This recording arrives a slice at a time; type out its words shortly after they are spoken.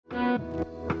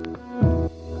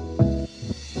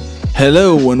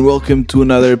Hello and welcome to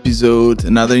another episode,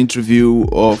 another interview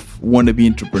of Wannabe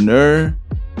Entrepreneur.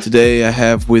 Today I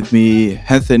have with me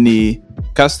Anthony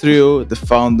Castrio, the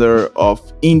founder of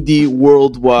Indie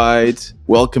Worldwide.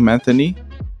 Welcome, Anthony.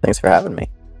 Thanks for having me.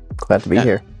 Glad to be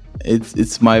here.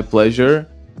 It's my pleasure.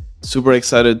 Super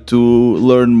excited to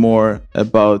learn more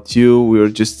about you. We were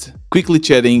just quickly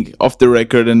chatting off the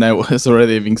record and I was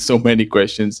already having so many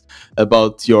questions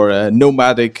about your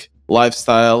nomadic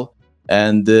lifestyle.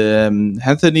 And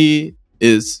Anthony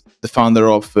is the founder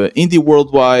of Indie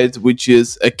Worldwide, which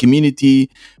is a community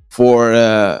for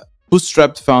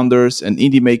bootstrapped founders and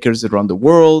indie makers around the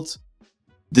world.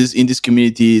 In this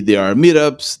community, there are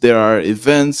meetups, there are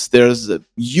events, there's a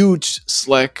huge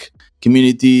Slack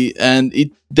community, and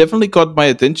it definitely caught my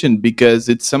attention because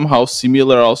it's somehow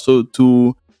similar also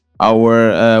to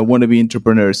our Wannabe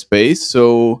Entrepreneur space.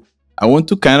 So I want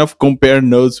to kind of compare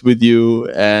notes with you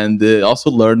and also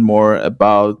learn more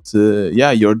about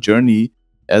your journey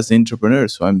as an entrepreneur.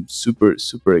 So I'm super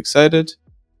excited.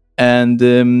 And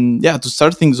to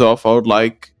start things off, I would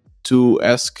like to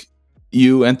ask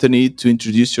you, Anthony, to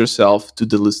introduce yourself to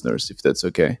the listeners, if that's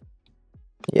okay.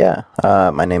 Yeah,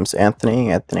 my name's Anthony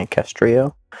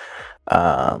Castrio.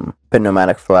 Been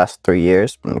nomadic for the last 3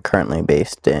 years. I'm currently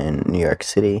based in New York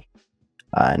City.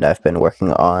 And I've been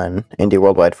working on Indie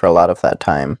Worldwide for a lot of that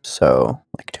time, so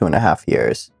like 2.5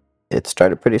 years. It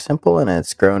started pretty simple, and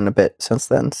it's grown a bit since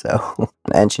then. So,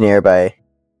 an engineer by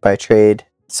trade,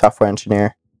 software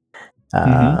engineer,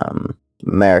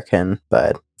 American,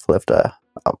 but I've lived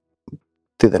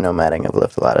through the nomading. I've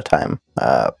lived a lot of time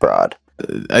abroad.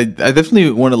 I definitely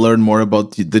want to learn more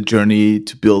about the journey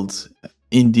to build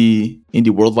Indie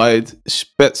Worldwide,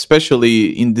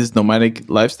 especially in this nomadic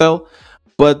lifestyle.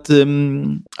 But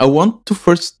I want to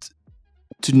first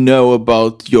to know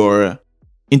about your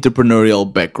entrepreneurial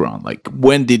background. Like,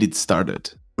 when did it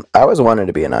started? I always wanted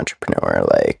to be an entrepreneur.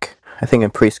 Like, I think in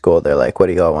preschool, they're like, what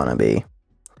do you all want to be?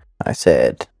 I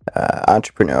said,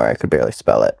 entrepreneur. I could barely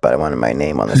spell it, but I wanted my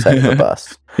name on the side of a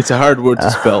bus. It's a hard word to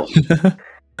spell.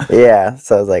 Yeah,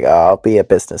 so I was like, I'll be a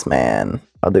businessman.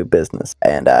 I'll do business.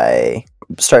 And I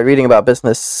started reading about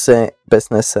business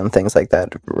and things like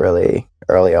that really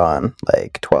early on,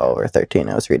 like 12 or 13.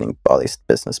 I was reading all these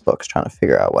business books, trying to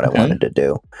figure out what I wanted to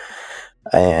do,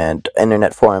 and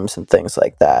internet forums and things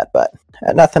like that. But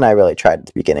nothing I really tried at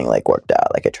the beginning worked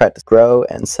out. Like, I tried to grow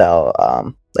and sell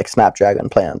like snapdragon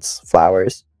plants,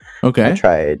 flowers. Okay. I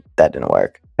tried, that didn't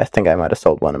work. I think I might have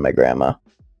sold one to my grandma.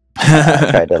 I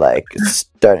tried to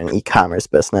start an e-commerce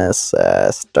business,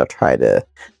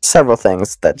 several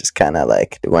things that just kind of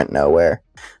went nowhere.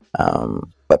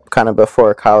 But kind of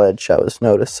before college, I was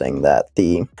noticing that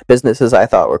the businesses I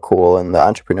thought were cool and the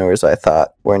entrepreneurs I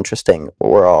thought were interesting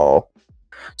were all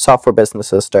software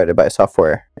businesses started by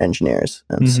software engineers.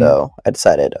 And so I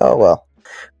decided, if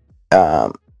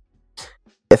I'm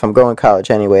going to college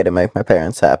anyway to make my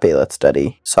parents happy, let's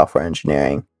study software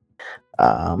engineering.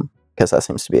 Because that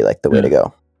seems to be the way to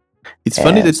go. It's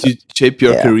funny that you shape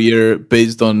your career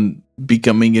based on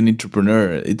becoming an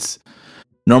entrepreneur. It's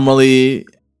normally,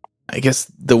 I guess,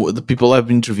 the people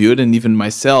I've interviewed and even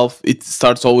myself, it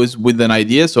starts always with an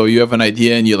idea. So you have an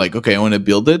idea and you're like, okay, I want to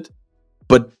build it,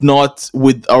 but not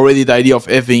with already the idea of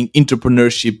having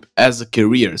entrepreneurship as a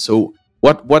career. So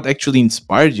what actually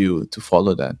inspired you to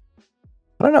follow that?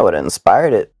 I don't know what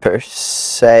inspired it per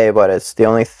se, but it's the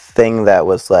only thing that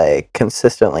was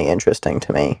consistently interesting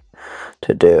to me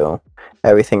to do.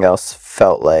 Everything else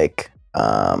felt like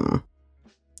a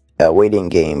waiting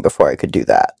game before I could do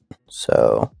that.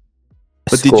 So,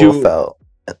 but did you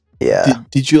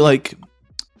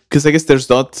because I guess there's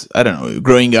not, I don't know,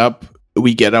 growing up,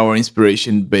 we get our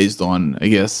inspiration based on, I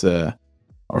guess,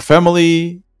 our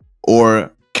family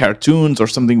or cartoons or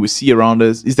something we see around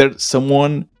us. Is there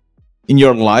someone in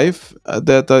your life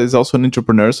that is also an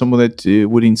entrepreneur, someone that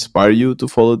would inspire you to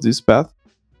follow this path?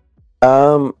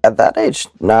 At that age,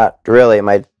 not really.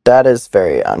 My dad is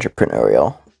very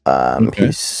entrepreneurial.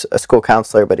 He's a school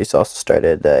counselor, but he's also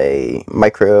started a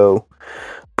micro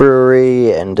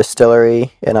brewery and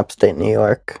distillery in upstate New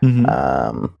York.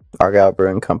 Argyle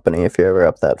Brewing Company, if you're ever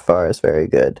up that far, is very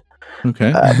good.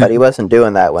 Okay. But he wasn't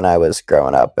doing that when I was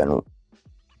growing up, and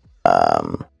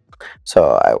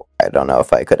so I don't know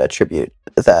if I could attribute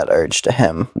that urge to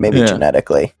him, maybe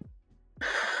genetically.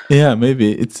 Yeah,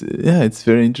 maybe. It's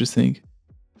very interesting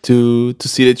to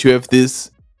see that you have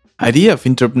this idea of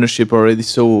entrepreneurship already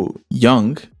so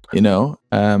young, you know.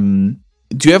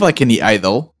 Do you have any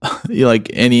idol?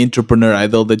 Any entrepreneur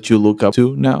idol that you look up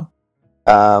to now?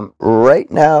 Right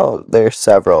now there's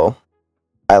several.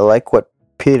 I like what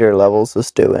Peter Levels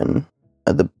is doing.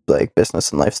 the like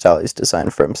business and lifestyle he's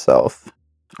designed for himself.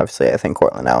 Obviously, I think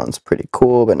Cortland Allen's pretty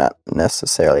cool, but not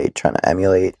necessarily trying to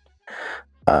emulate.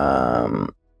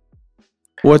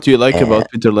 What do you like And about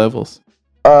Peter Levels?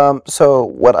 so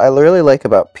what I really like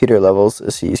about Peter Levels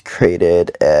is he's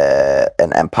created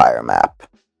an empire map.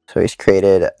 So he's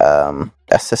created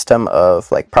a system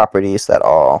of like properties that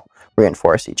all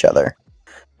reinforce each other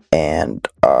and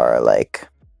are like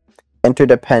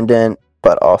interdependent,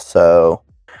 but also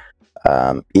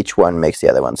each one makes the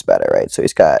other ones better, right? So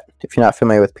he's got, if you're not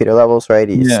familiar with Peter Levels, right,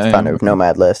 he's Yeah, founder of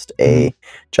Nomad List, a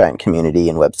giant community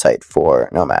and website for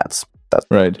nomads. That's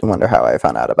right. I wonder how I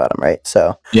found out about him, right?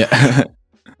 So Yeah.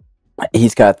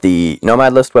 he's got the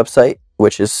Nomad List website,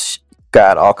 which has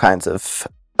got all kinds of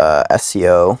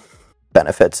SEO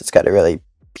benefits. It's got a really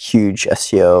huge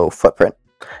SEO footprint.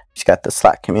 He's got the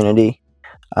Slack community.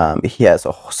 He has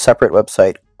a separate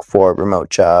website for remote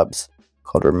jobs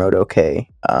called Remote OK.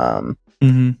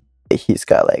 He's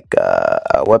got like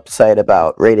a website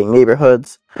about rating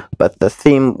neighborhoods, but the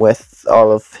theme with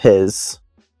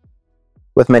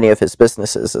many of his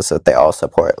businesses is that they all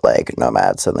support like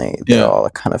nomads, and they're all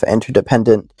kind of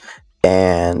interdependent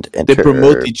and they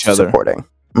promote each other. Supporting.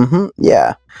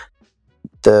 Yeah.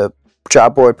 The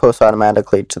job board posts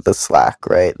automatically to the Slack,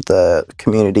 right? The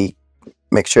community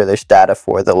makes sure there's data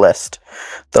for the list.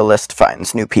 The list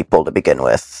finds new people to begin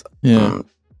with. Yeah.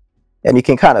 And you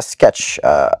can kind of sketch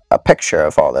a picture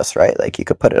of all this, right? Like you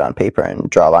could put it on paper and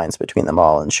draw lines between them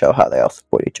all and show how they all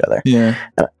support each other. Yeah.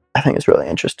 And I think it's really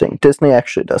interesting. Disney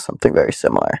actually does something very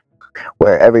similar,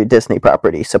 where every Disney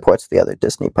property supports the other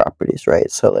Disney properties, right?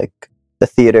 So like the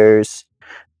theaters,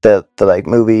 the like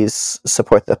movies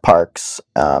support the parks.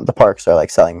 The parks are like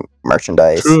selling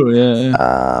merchandise. True,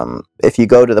 yeah. If you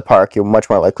go to the park, you're much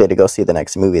more likely to go see the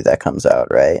next movie that comes out,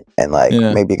 right? And like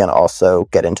maybe you're gonna also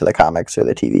get into the comics or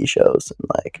the TV shows. And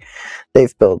like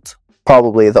they've built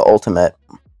probably the ultimate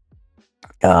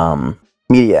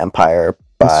media empire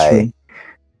by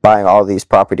buying all these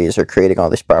properties or creating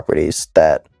all these properties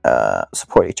that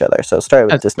support each other. So it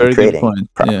started with Disney creating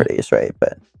properties, right?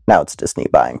 But now it's Disney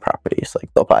buying properties.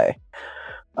 Like they'll buy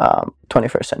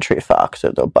 21st Century Fox,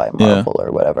 or they'll buy Marvel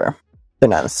or whatever. They're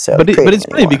not necessarily. But it's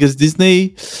funny because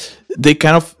Disney, they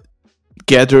kind of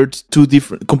gathered two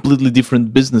completely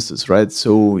different businesses, right?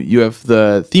 So you have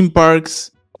the theme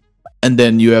parks, and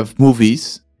then you have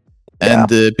movies, and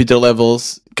Peter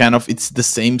Levels kind of, it's the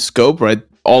same scope, right?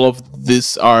 All of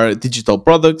these are digital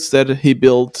products that he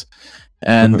built,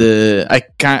 and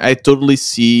I totally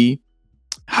see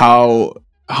how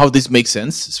this makes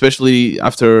sense, especially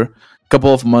after a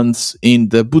couple of months in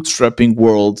the bootstrapping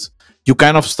world. You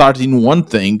kind of start in one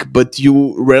thing, but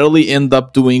you rarely end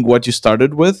up doing what you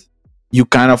started with. You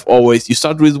kind of always, you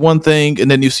start with one thing,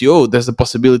 and then you see, oh, there's a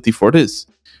possibility for this.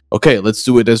 Okay, let's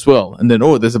do it as well. And then,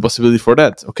 oh, there's a possibility for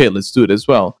that. Okay, let's do it as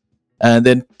well. And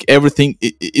then everything,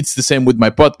 it's the same with my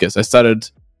podcast. I started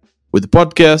with the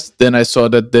podcast, then I saw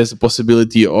that there's a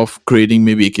possibility of creating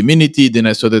maybe a community, then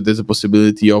I saw that there's a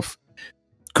possibility of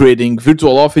creating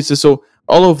virtual offices. So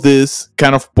all of this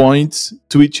kind of points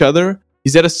to each other.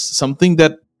 Is that something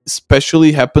that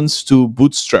especially happens to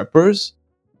bootstrappers?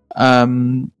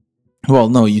 Well,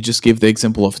 no, you just gave the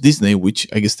example of Disney, which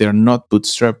I guess they are not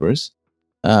bootstrappers.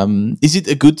 Is it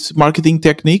a good marketing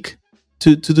technique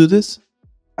to do this?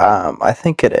 I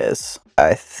think it is.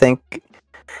 I think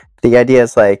the idea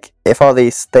is like, if all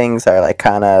these things are like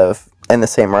kind of in the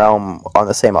same realm on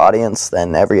the same audience,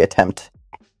 then every attempt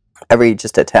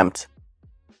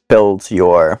builds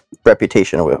your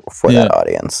reputation for that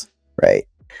audience, right?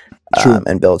 True.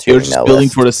 And builds your email list. You're just building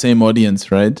for the same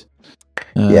audience, right?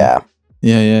 Yeah.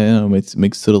 It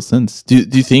makes total sense. Do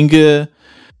you think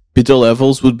Peter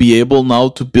Levels would be able now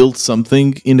to build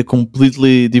something in a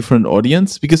completely different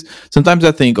audience? Because sometimes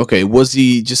I think, okay, was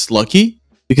he just lucky?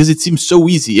 Because it seems so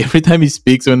easy every time he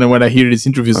speaks. And then when I hear his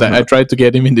interviews, I try to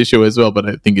get him in the show as well, but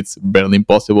I think it's barely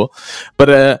impossible.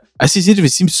 But I see his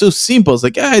interviews, it seems so simple. It's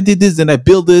like, I did this, then I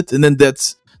built it, and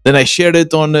then I shared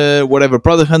it on whatever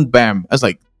Product Hunt. Bam! I was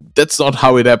like, that's not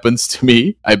how it happens to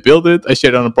me. I build it, I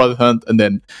share it on a Product Hunt, and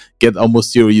then get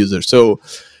almost 0 users. So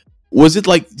was it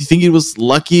like, do you think it was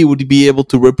lucky? Would he be able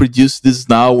to reproduce this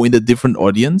now in a different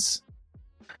audience?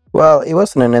 Well, it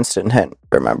wasn't an instant hit,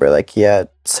 remember? Like, he had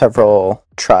several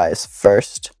tries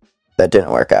first that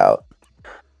didn't work out.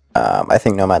 I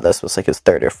think Nomad List was like his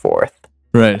third or fourth.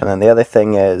 Right. And then the other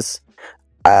thing is,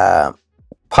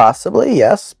 possibly,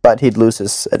 yes, but he'd lose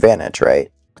his advantage,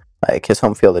 right? Like, his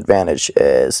home field advantage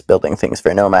is building things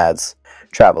for nomads,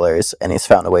 travelers, and he's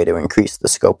found a way to increase the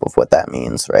scope of what that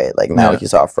means, right? Like, now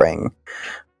he's offering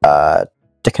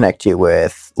to connect you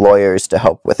with lawyers to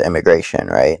help with immigration,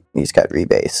 right? He's got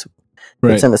Rebase.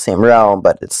 Right. It's in the same realm,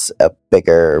 but it's a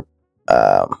bigger,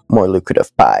 more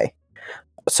lucrative pie.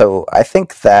 So I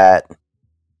think that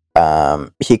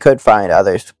he could find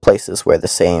other places where the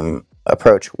same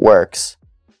approach works,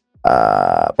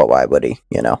 but why would he?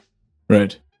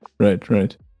 Right.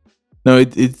 No,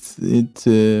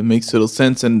 it makes total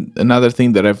sense. And another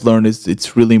thing that I've learned is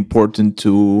it's really important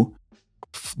to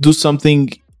do something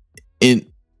in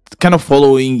kind of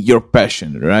following your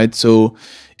passion, right? So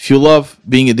if you love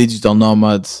being a digital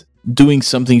nomad, doing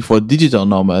something for digital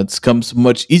nomads comes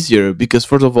much easier because,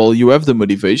 first of all, you have the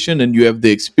motivation and you have the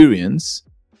experience.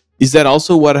 Is that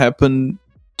also what happened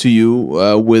to you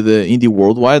with Indie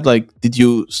Worldwide? Like, did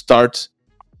you start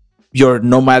your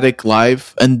nomadic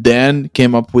life and then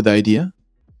came up with the idea?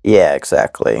 Yeah,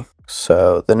 exactly.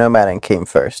 So the nomading came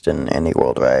first, and Indie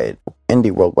Worldwide.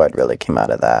 Indie Worldwide really came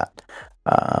out of that.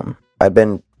 I'd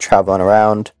been traveling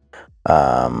around,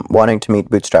 wanting to meet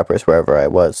bootstrappers wherever I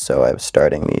was, so I was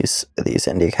starting these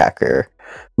indie hacker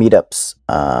meetups.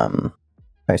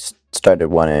 I started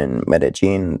one in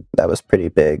Medellin. That was pretty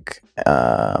big.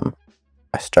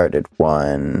 I started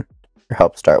one, or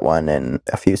helped start one in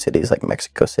a few cities like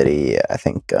Mexico City, I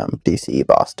think DC,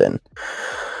 Boston.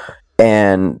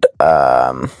 And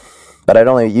but I'd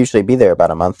only usually be there about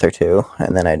a month or two,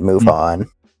 and then I'd move on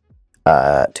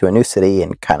to a new city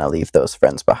and kind of leave those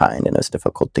friends behind, and it was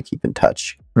difficult to keep in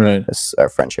touch. Right. Our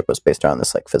friendship was based around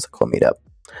this like physical meetup.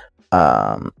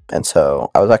 And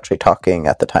so I was actually talking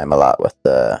at the time a lot with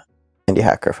the indie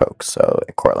hacker folks, so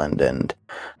in Cortland, and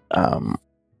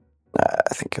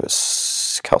I think it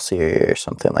was Kelsey or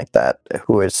something like that,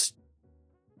 who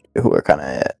were kind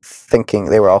of thinking,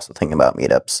 they were also thinking about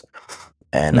meetups,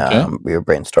 and we were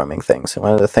brainstorming things. And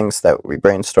one of the things that we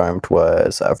brainstormed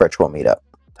was a virtual meetup.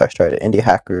 So I started Indie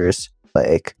Hackers,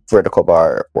 like Vertical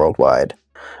Bar Worldwide,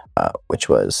 which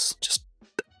was just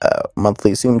a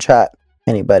monthly Zoom chat.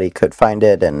 Anybody could find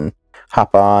it and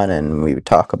hop on, and we would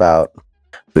talk about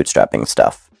bootstrapping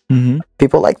stuff. Mm-hmm.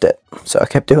 People liked it, so I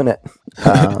kept doing it.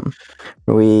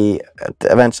 We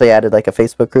eventually added like a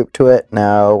Facebook group to it.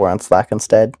 Now we're on Slack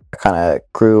instead. It kind of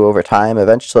grew over time.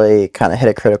 Eventually kind of hit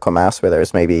a critical mass where there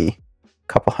was maybe a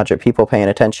couple hundred people paying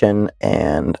attention,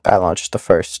 and I launched the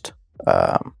first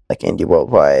like Indie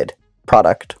Worldwide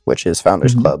product, which is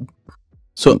Founders Club.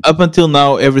 So up until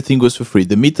now, everything was for free.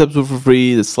 The meetups were for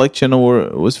free. The Slack channel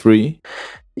was free.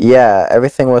 Yeah,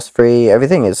 everything was free.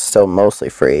 Everything is still mostly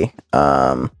free.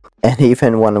 And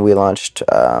even when we launched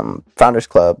Founders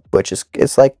Club, which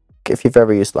it's like, if you've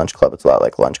ever used Lunch Club, it's a lot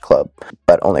like Lunch Club,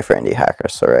 but only for indie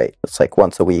hackers. So, right, it's like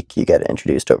once a week you get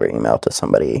introduced over email to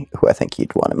somebody who I think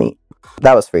you'd want to meet.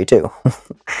 That was free too,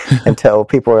 until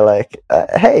people were like,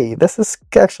 "Hey, this is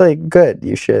actually good.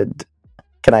 You should.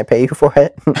 Can I pay you for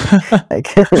it?"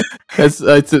 Like, that's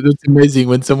amazing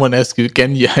when someone asks you,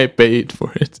 "Can I pay it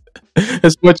for it?"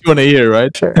 That's what you want to hear,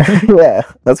 right? Sure. Yeah,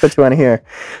 that's what you want to hear.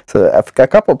 So a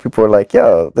couple of people were like,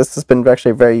 "Yo, this has been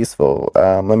actually very useful.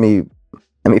 Let me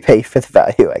pay for the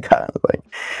value I got." I was like,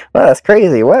 "Well, that's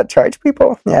crazy. What? Charge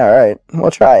people? Yeah, all right,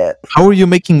 we'll try it." How were you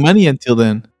making money until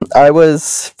then? I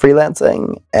was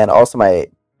freelancing, and also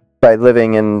by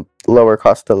living in lower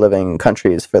cost of living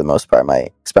countries, for the most part, my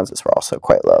expenses were also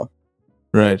quite low.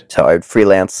 Right. So I'd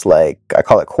freelance, like, I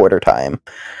call it quarter time,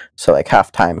 so like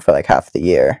half time for like half the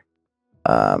year,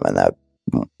 and that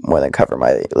more than cover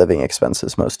my living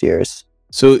expenses most years.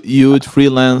 So you would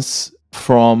freelance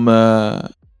from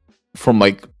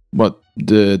like what,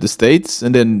 the States,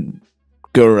 and then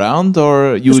go around,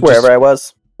 or you just would wherever I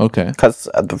was. Okay. Because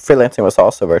the freelancing was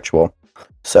also virtual.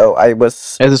 So I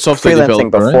was as a software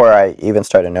freelancing developer, before right? I even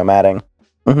started nomading.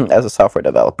 As a software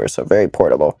developer, so very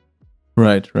portable.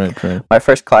 Right. My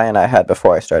first client I had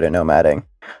before I started nomading,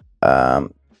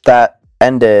 that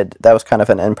ended. That was kind of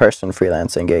an in-person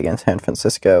freelancing gig in San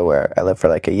Francisco where I lived for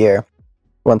like a year.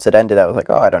 Once it ended, I was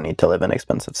like, "Oh, I don't need to live in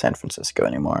expensive San Francisco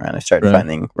anymore," and I started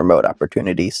finding remote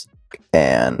opportunities,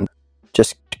 and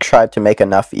just tried to make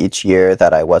enough each year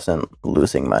that I wasn't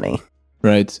losing money.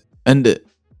 Right. And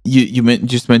you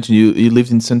just mentioned you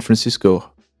lived in San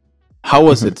Francisco. How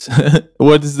was it?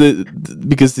 What is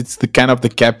because it's the kind of the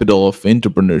capital of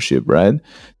entrepreneurship, right?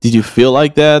 Did you feel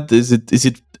like that? Is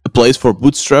it a place for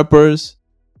bootstrappers?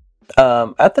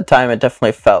 At the time, it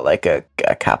definitely felt like a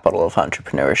capital of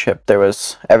entrepreneurship.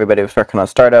 Everybody was working on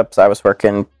startups. I was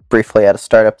working briefly at a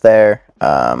startup there.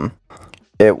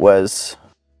 It was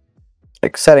an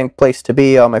exciting place to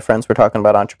be. All my friends were talking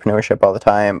about entrepreneurship all the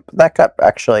time. That got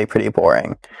actually pretty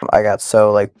boring. I got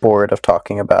so like bored of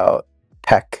talking about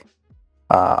tech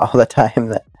all the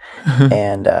time.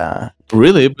 And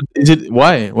Really? But is it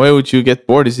why? Why would you get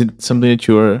bored? Is it something that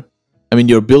you're? I mean,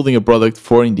 you're building a product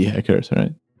for indie hackers,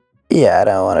 right? yeah, I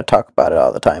don't want to talk about it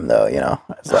all the time, though.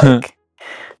 It's like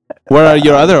What are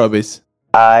your other hobbies?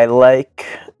 I like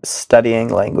studying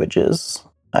languages.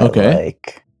 I Okay.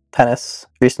 like tennis.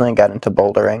 Recently got into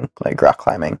bouldering, like rock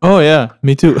climbing. Oh yeah,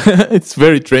 me too. It's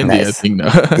very trendy, I Nice. think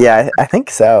now. Yeah, I think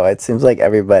so. It seems like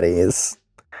everybody is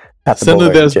at the Suddenly,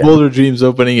 bouldering there's gym. Boulder Dreams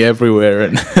opening everywhere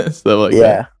and stuff like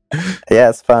Yeah, yeah,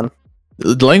 it's fun.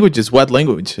 that. The languages? What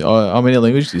language? How many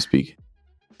languages do you speak?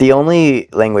 The only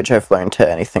language I've learned to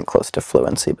anything close to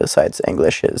fluency besides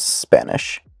English is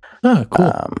Spanish. Ah,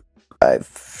 cool.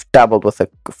 I've dabbled with a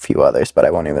few others, but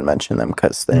I won't even mention them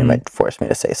because then you might force me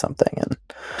to say something, and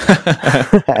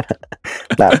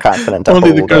not confident to Only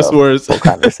hold the curse words. full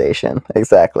conversation.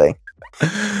 Exactly.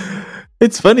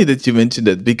 It's funny that you mentioned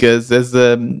it because as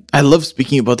I love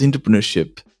speaking about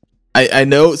entrepreneurship. I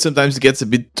know sometimes it gets a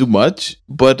bit too much,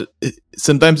 but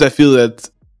sometimes I feel that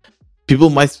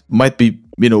people might be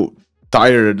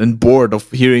tired and bored of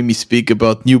hearing me speak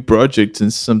about new projects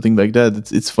and something like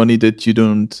that. It's funny that you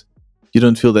don't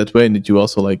feel that way and that you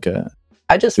also like.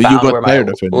 I just you found got where my tired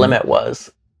of it, limit was,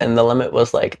 and the limit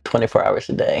was like 24 hours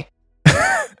a day.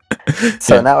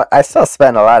 So Yeah. now I still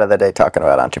spend a lot of the day talking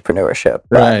about entrepreneurship,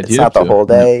 but Right, it's you not the too. whole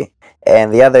day.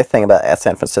 And the other thing about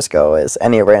San Francisco is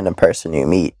any random person you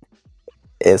meet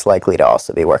is likely to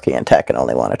also be working in tech and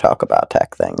only want to talk about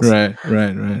tech things. Right.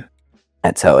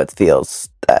 And so it feels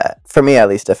that, for me at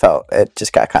least, it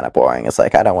just got kind of boring. It's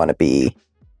like, I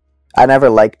never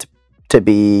liked to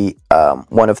be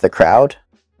one of the crowd.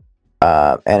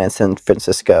 And in San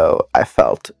Francisco, I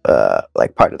felt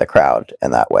like part of the crowd in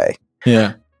that way.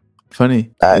 Yeah. Funny.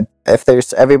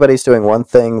 If everybody's doing one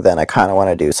thing, then I kind of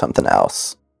want to do something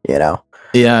else,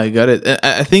 Yeah, I got it.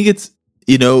 I think it's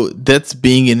that's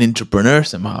being an entrepreneur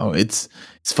somehow. It's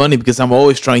funny because I'm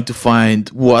always trying to find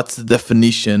what's the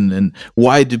definition and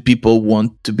why do people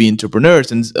want to be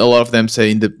entrepreneurs, and a lot of them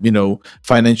say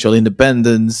financial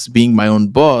independence, being my own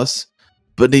boss.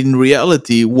 But in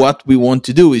reality, what we want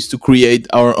to do is to create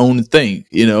our own thing.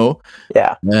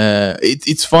 Yeah.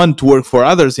 It's fun to work for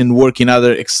others and work in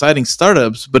other exciting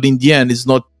startups, but in the end, it's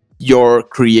not your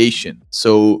creation.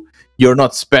 So you're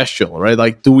not special, right?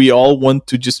 Like, do we all want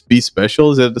to just be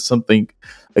special? Is that something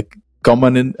like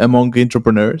common among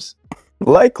entrepreneurs?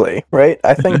 Likely, right?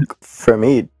 I think for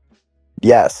me,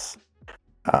 yes.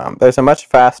 There's a much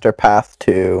faster path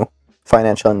to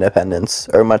financial independence,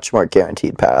 or a much more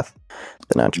guaranteed path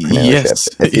than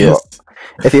entrepreneurship. Yes.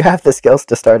 If you have the skills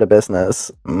to start a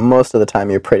business, most of the time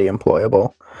you're pretty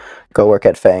employable. Go work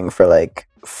at Fang for like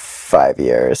 5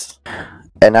 years.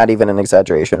 And not even an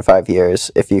exaggeration, 5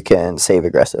 years. If you can save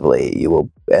aggressively, you will,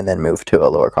 and then move to a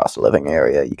lower cost of living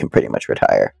area, you can pretty much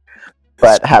retire.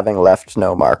 But having left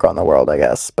no mark on the world, I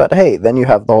guess. But hey, then you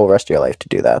have the whole rest of your life to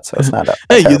do that, so it's not a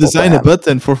Hey, you terrible design plan. a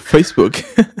button for Facebook.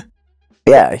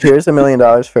 Yeah, here's $1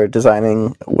 million for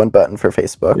designing one button for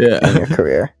Facebook in your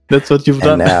career. That's what you've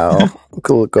And done. now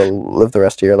go live the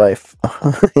rest of your life.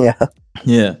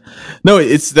 Yeah. No,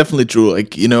 it's definitely true.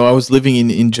 Like, I was living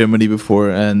in Germany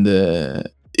before, and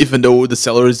even though the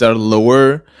salaries are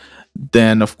lower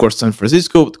than, of course, San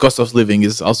Francisco, the cost of living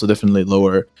is also definitely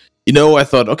lower. I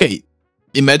thought, okay,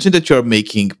 imagine that you're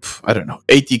making, I don't know,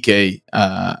 80K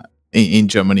in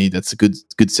Germany. That's a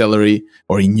good salary,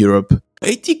 or in Europe.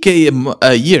 80K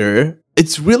a year,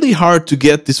 it's really hard to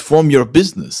get this from your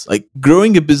business. Like,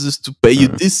 growing a business to pay you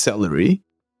this salary,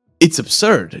 it's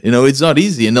absurd. It's not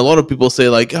easy. And a lot of people say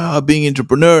like, being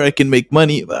entrepreneur, I can make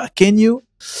money. Can you?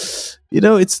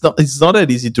 It's not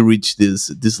that easy to reach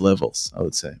these levels, I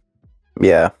would say.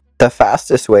 Yeah. The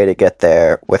fastest way to get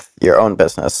there with your own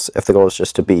business, if the goal is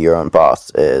just to be your own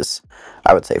boss, is,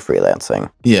 I would say,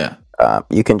 freelancing. Yeah.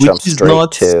 You can jump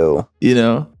straight to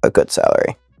a good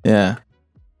salary. Yeah.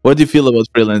 What do you feel about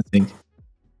freelancing?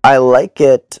 I like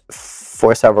it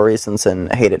for several reasons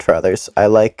and hate it for others. I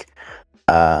like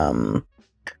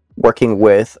working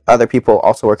with other people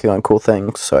also working on cool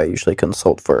things. So I usually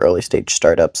consult for early stage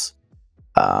startups.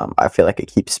 I feel like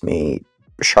it keeps me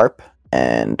sharp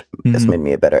and it's made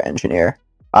me a better engineer.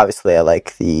 Obviously, I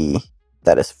like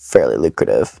that is fairly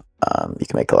lucrative. You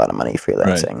can make a lot of money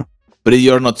freelancing. Right. But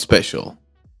you're not special,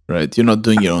 right? You're not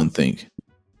doing your own thing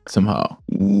somehow.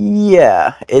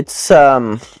 Yeah, it's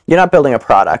you're not building a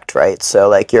product, right? So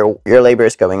like your labor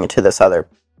is going into this other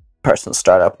person's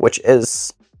startup, which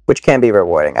can be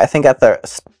rewarding. I think at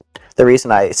the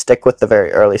reason I stick with the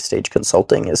very early stage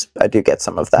consulting is I do get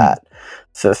some of that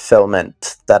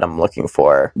fulfillment that I'm looking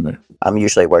for. Right. I'm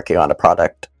usually working on a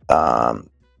product that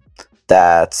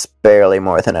that's barely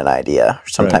more than an idea.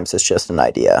 Sometimes it's just an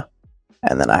idea,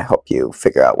 and then I help you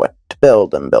figure out what to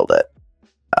build and build it.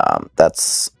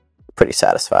 That's pretty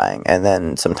satisfying. And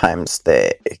then sometimes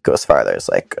it goes farther. It's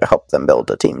like I help them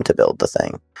build a team to build the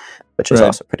thing, which is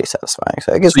also pretty satisfying.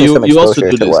 So it gives me some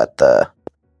exposure to what the...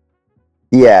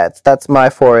 Yeah, that's my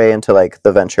foray into like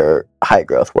the venture high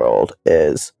growth world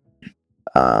is...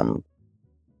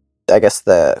 I guess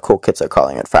the cool kids are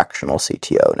calling it fractional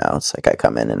CTO now. It's like I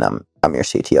come in and I'm your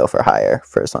CTO for hire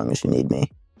for as long as you need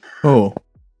me. Oh,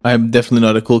 I'm definitely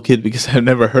not a cool kid because I've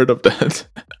never heard of that.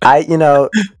 I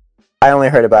only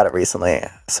heard about it recently,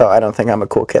 so I don't think I'm a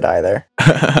cool kid either.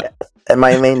 And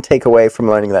my main takeaway from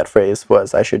learning that phrase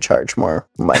was I should charge more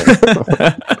money.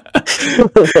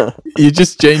 You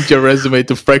just changed your resume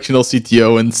to fractional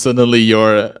CTO and suddenly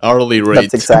your hourly rate.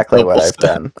 That's exactly what I've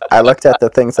done. I looked at the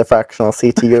things a fractional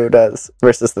CTO does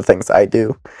versus the things I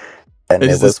do, and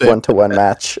it was 1-to-1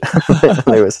 match.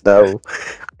 There was no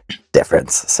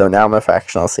difference. So now I'm a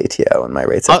fractional CTO and my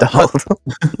rates have doubled.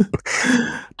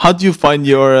 How do you find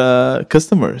your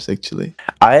customers, actually?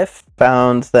 I have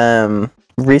found them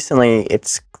recently.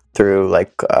 It's through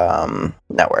like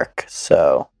network.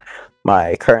 So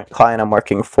my current client I'm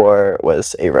working for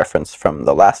was a reference from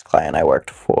the last client I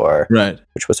worked for, right?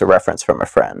 Which was a reference from a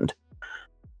friend.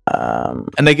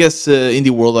 And I guess Indie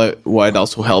Worldwide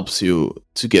also helps you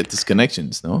to get these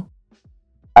connections, no?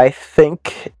 I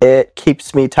think it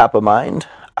keeps me top of mind.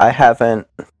 Have I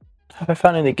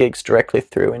found any gigs directly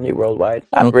through Indie Worldwide?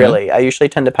 Not really. I usually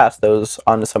tend to pass those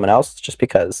on to someone else just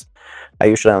because I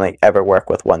usually only ever work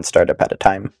with one startup at a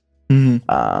time.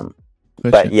 Mm-hmm.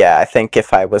 But yeah, I think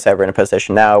if I was ever in a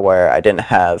position now where I didn't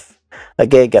have a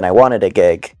gig and I wanted a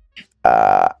gig,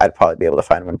 I'd probably be able to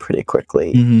find one pretty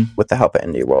quickly with the help of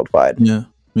Indie Worldwide. Yeah,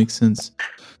 makes sense.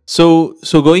 So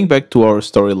going back to our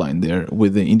storyline there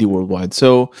with the Indie Worldwide.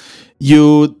 So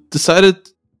you decided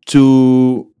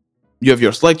you have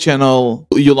your Slack channel,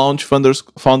 you launch Founders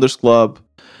Club.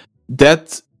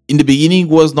 That in the beginning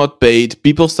was not paid.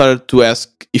 People started to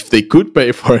ask if they could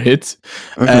pay for it.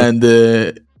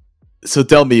 And so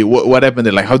tell me, what happened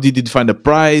there? Like, how did you find a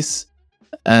price?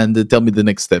 And tell me the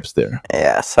next steps there.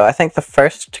 Yeah, so I think the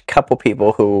first couple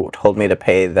people who told me to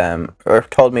pay them, or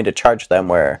told me to charge them,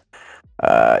 were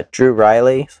Drew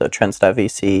Riley, so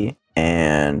Trends.vc,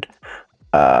 and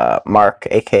Mark,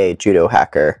 aka Judo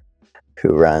Hacker,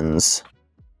 who runs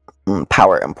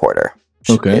Power Importer,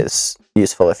 which is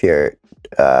useful if you're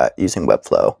using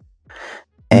Webflow.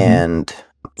 And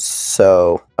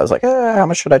so I was like, how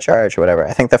much should I charge or whatever.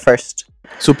 I think the first...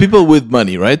 So people with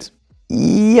money, right?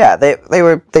 Yeah, they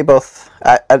both...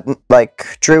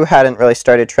 like, Drew hadn't really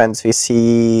started Trends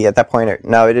VC at that point.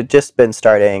 No, it had just been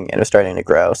starting, and it was starting to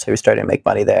grow, so he was starting to make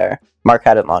money there. Mark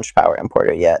hadn't launched Power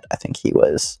Importer yet. I think he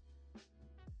was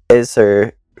at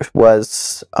a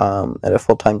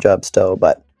full-time job still,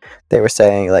 but they were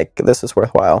saying, like, this is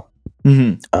worthwhile.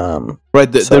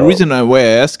 Right. The reason why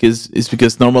I ask is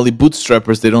because normally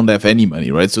bootstrappers, they don't have any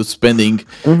money, right? So spending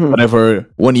whatever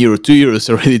 €1, €2 is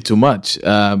already too much.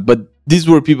 But these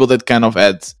were people that kind of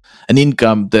had an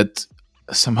income that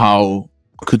somehow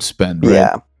could spend, right?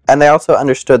 Yeah, and they also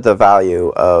understood the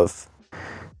value of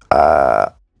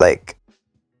like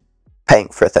paying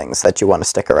for things that you want to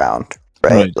stick around,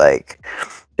 right? Like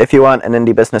if you want an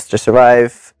indie business to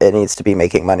survive, it needs to be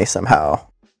making money somehow.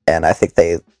 And I think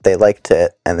they liked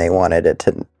it, and they wanted it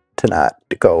to not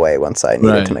go away once I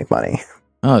needed to make money.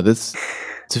 Oh, it's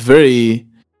a very,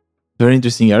 very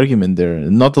interesting argument there.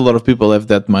 Not a lot of people have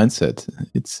that mindset.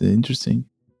 It's interesting.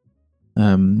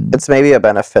 It's maybe a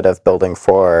benefit of building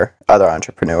for other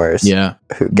entrepreneurs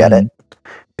who get it,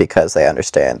 because they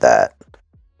understand that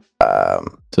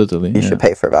you should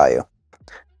pay for value.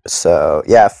 So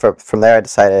yeah, from there I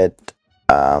decided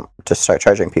to start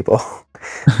charging people.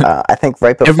 I think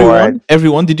right before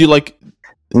everyone, did you like?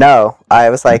 No, I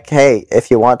was like, hey,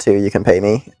 if you want to, you can pay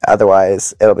me.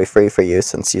 Otherwise, it'll be free for you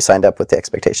since you signed up with the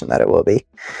expectation that it will be.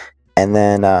 And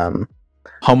then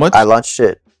how much? I launched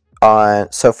it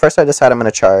on. So first, I decided I'm going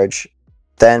to charge.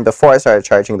 Then before I started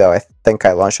charging, though, I think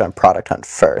I launched on Product Hunt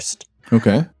first.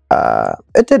 Okay.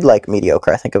 It did like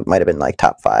mediocre. I think it might have been like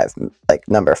top 5, like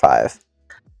number 5.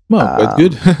 Well, quite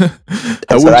good.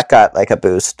 And so that got like a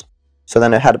boost. So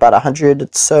then it had about 100 or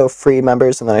so free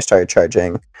members, and then I started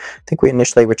charging. I think we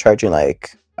initially were charging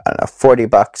like, I don't know,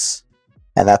 $40,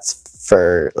 and that's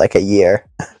for like a year.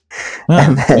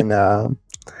 And then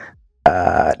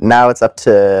now it's up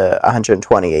to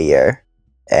 120 a year,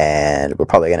 and we're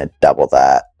probably going to double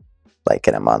that like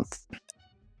in a month.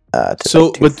 To like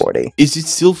 240. But is it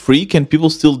still free? Can people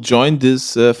still join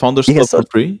this Founders Club for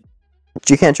free?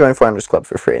 you can't join Foreigners Club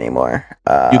for free anymore.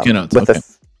 You cannot. With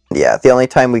Okay. the only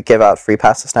time we give out free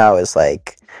passes now is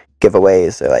like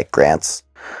giveaways or like grants.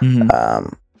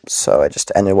 So I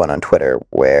just ended one on Twitter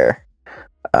where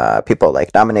people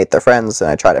like nominate their friends, and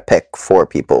I try to pick 4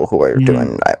 people who are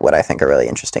doing what I think are really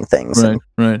interesting things and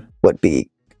would be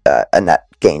a net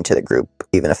gain to the group,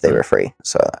 even if they were free.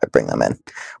 So I bring them in,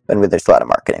 and there's a lot of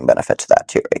marketing benefit to that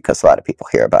too, right? Because a lot of people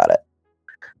hear about it.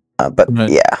 But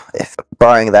yeah, if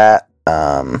barring that,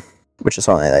 which is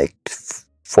only like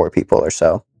 4 people or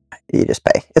so, you just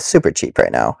pay. It's super cheap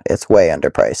right now. It's way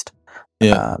underpriced.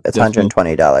 Yeah, it's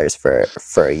 $120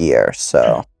 for a year,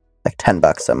 so like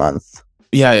 $10 a month.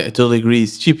 Yeah, I totally agree.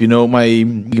 It's cheap. You know,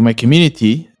 my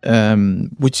community,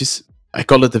 which is, I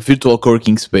call it a virtual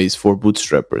co-working space for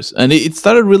bootstrappers, and it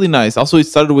started really nice. Also, it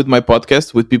started with my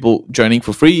podcast, with people joining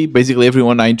for free. Basically,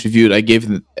 everyone I interviewed, I gave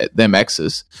them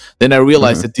access. Then I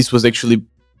realized that this was actually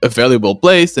a valuable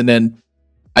place, and then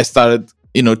I started,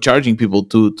 charging people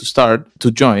to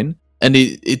join, and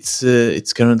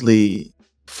it's currently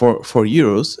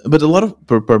 €4, but a lot of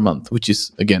per month, which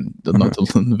is again not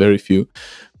very few,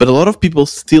 but a lot of people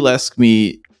still ask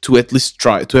me to at least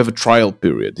try to have a trial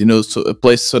period, so a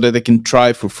place so that they can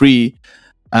try for free.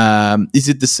 Is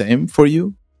it the same for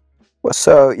you? Well,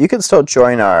 so you can still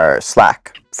join our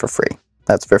Slack for free.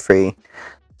 That's for free.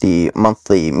 The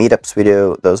monthly meetups we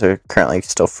do, those are currently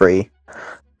still free.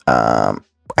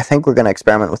 I think we're going to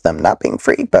experiment with them not being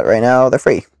free, but right now they're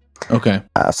free. Okay.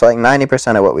 So like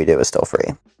 90% of what we do is still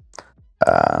free.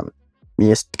 You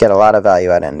just get a lot of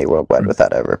value out of Indie Worldwide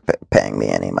without ever paying me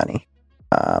any money.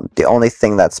 The only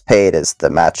thing that's paid is the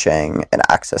matching and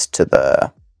access to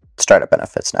the startup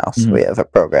benefits now. So we have a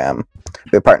program,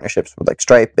 we have partnerships with like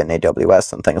Stripe and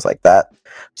AWS and things like that.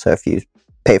 So if you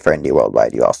pay for Indie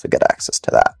Worldwide, you also get access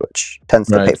to that, which tends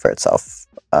to pay for itself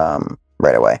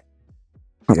right away.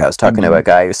 I was talking to a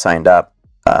guy who signed up,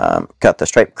 got the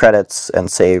Stripe credits, and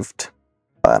saved,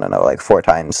 I don't know, like 4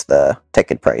 times the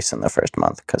ticket price in the first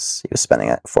month because he was spending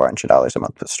 $400 a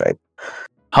month with Stripe.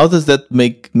 How does that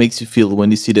makes you feel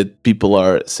when you see that people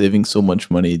are saving so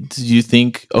much money? Do you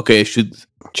think, okay, I should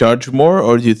charge more,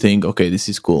 or do you think, okay, this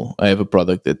is cool, I have a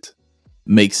product that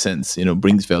makes sense,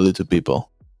 brings value to people?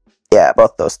 Yeah,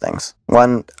 both those things.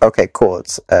 One, okay, cool,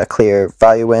 it's a clear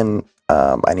value win.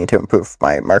 I need to improve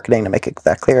my marketing to make it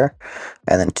that clear.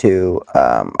 And then 2,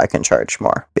 I can charge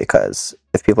more, because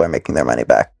if people are making their money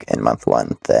back in month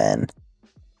 1, then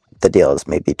the deal is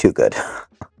maybe too good.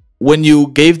 When you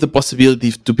gave the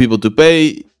possibility to people to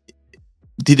pay,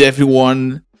 did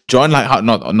everyone join? Like,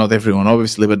 not everyone,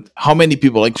 obviously, but how many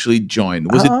people actually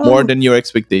joined? Was it more than your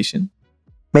expectation?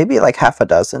 Maybe like half a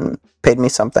dozen paid me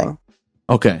something.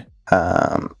 Okay.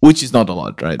 Which is not a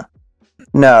lot, right?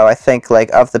 No, I think like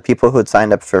of the people who had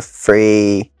signed up for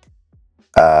free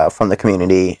from the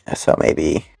community, so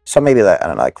maybe like, I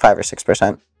don't know, like 5 or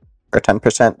 6% or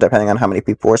 10%, depending on how many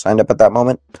people were signed up at that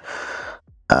moment.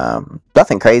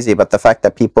 Nothing crazy, but the fact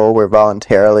that people were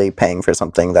voluntarily paying for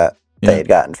something that they had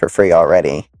gotten for free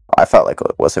already, I felt like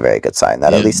it was a very good sign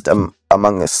that at least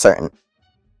among a certain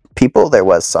people there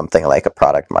was something like a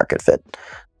product market fit.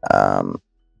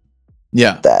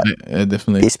 That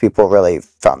definitely. These people really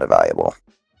found it valuable.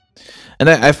 And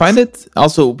I find it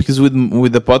also, because with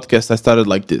the podcast I started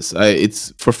like this.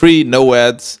 It's for free, no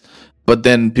ads, but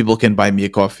then people can buy me a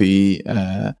coffee.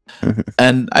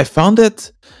 And I found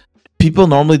that people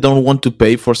normally don't want to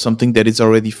pay for something that is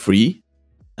already free.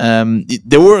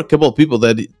 There were a couple of people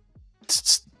that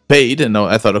paid, and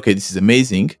I thought, okay, this is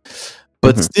amazing.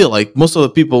 But still, like, most of the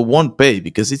people won't pay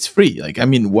because it's free. Like, I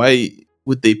mean, why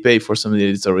would they pay for something that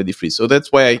is already free? So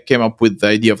that's why I came up with the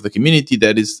idea of the community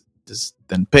that is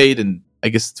then paid. And I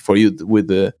guess for you with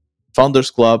the Founders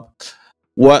Club,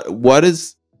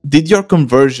 did your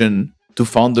conversion to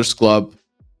Founders Club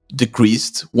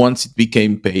decreased once it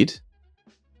became paid?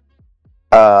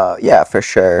 Yeah, for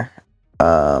sure.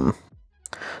 Our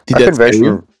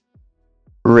conversion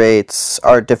rates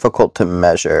are difficult to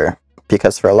measure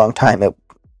because for a long time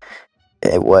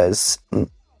it was,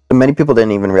 many people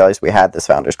didn't even realize we had this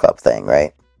Founders Club thing,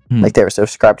 right? Like, they were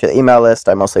subscribed to the email list.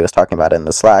 I mostly was talking about it in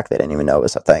the Slack. They didn't even know it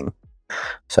was a thing.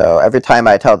 So every time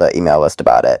I tell the email list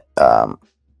about it,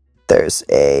 there's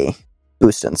a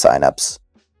boost in signups.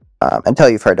 Until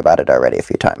you've heard about it already a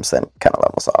few times, then it kind of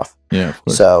levels off. Yeah, of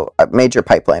course. So a major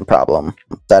pipeline problem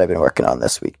that I've been working on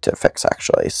this week to fix,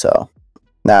 actually. So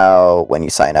now when you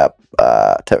sign up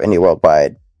to Indie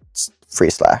Worldwide free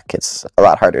Slack, it's a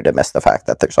lot harder to miss the fact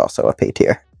that there's also a pay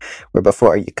tier, where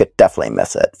before you could definitely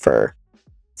miss it for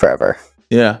forever.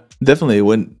 Yeah, definitely.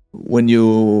 When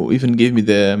you even gave me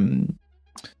the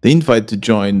the invite to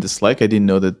join the Slack, I didn't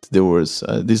know that there was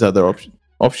these other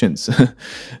options,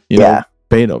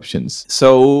 paid options.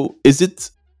 So is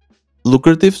it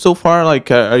lucrative so far?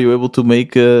 Like, are you able to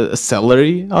make a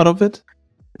salary out of it?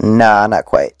 Nah, not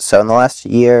quite. So in the last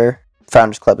year,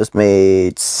 Founders Club has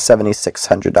made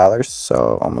 $7,600,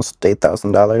 so almost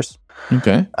 $8,000.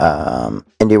 Okay.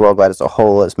 Indie Worldwide as a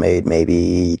whole has made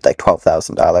maybe like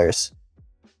 $12,000.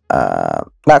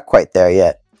 Not quite there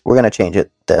yet. We're gonna change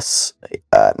it this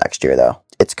next year, though.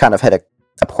 It's kind of hit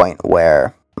a point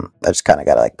where I just kind of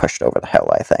got to like push it over the hill,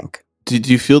 I think. Do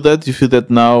you feel that? Do you feel that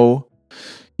now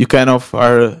you kind of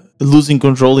are losing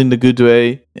control in the good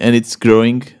way, and it's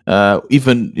growing,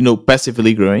 even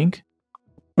passively growing?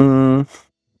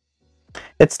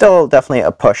 It's still definitely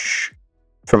a push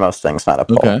for most things, not a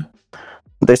pull. Okay.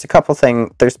 There's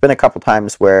been a couple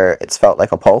times where it's felt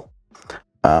like a pull.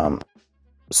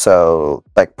 So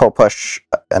like pull push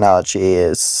analogy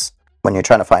is when you're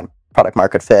trying to find product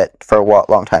market fit. For a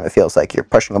long time, it feels like you're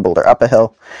pushing a boulder up a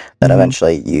hill. Then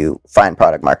eventually you find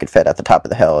product market fit at the top of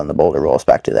the hill, and the boulder rolls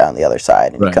back to down the other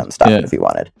side, and you couldn't stop it if you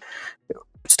wanted.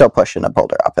 Still pushing a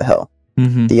boulder up a hill.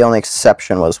 Mm-hmm. The only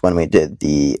exception was when we did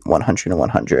the 100 and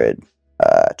 100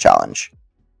 challenge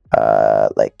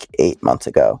like 8 months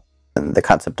ago. And the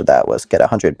concept of that was get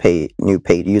 100 new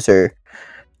paid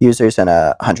users in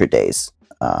 100 days.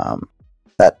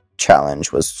 That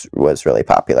challenge was really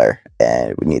popular,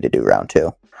 and we need to do round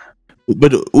 2.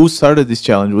 But who started this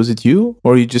challenge? Was it you,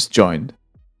 or you just joined?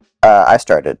 I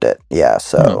started it, yeah.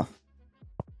 So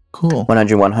cool.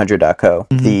 100.100.co.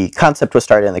 Mm-hmm. The concept was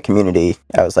started in the community.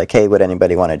 I was like, hey, would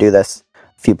anybody want to do this?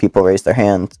 A few people raised their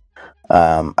hands.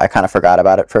 I kind of forgot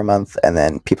about it for a month, and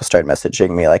then people started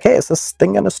messaging me like, hey, is this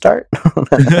thing going to start?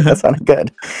 That sounded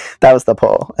good. That was the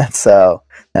poll. And so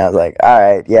I was like, all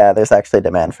right, yeah, there's actually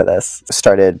demand for this.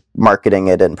 Started marketing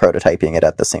it and prototyping it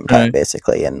at the same time,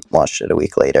 basically, and launched it a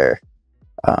week later,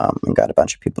 and got a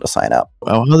bunch of people to sign up.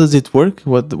 How does it work?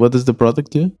 What does the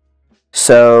product do?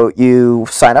 So you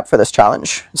sign up for this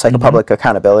challenge. It's like a public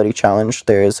accountability challenge.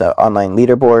 There's an online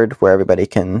leaderboard where everybody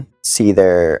can see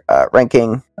their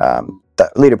ranking. The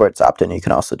leaderboard's opt-in. You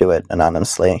can also do it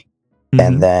anonymously.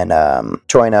 And then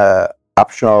join a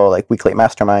optional like weekly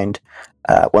mastermind.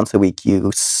 Once a week,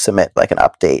 you submit like an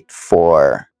update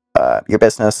for your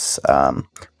business,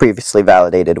 previously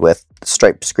validated with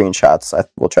Stripe screenshots.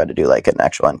 We'll try to do like an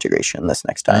actual integration this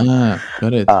next time.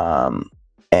 Got it.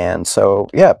 And so,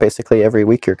 yeah, basically every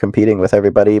week you're competing with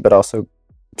everybody, but also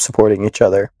supporting each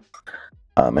other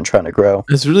and trying to grow.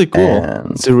 It's really cool.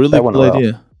 And it's a really cool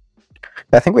idea.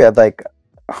 I think we had like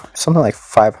something like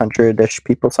 500-ish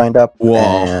people signed up.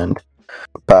 Wow. And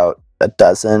about a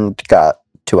dozen got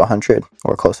to 100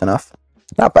 or close enough.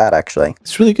 Not bad, actually.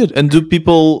 It's really good. And do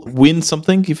people win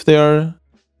something if they are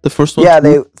the first one? Yeah,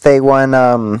 they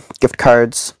won gift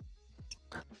cards.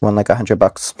 Won like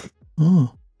 $100.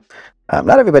 Oh.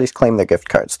 Not everybody's claimed their gift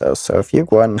cards, though. So if you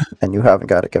won and you haven't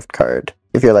got a gift card,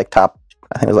 if you're like top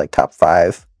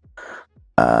 5,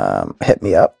 hit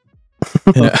me up.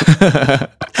 You'll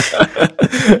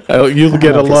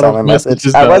get a lot of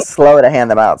messages. I was slow to hand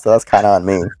them out, so that's kind of on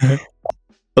me.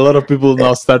 A lot of people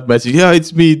now start messaging. Yeah,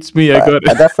 it's me. I got it.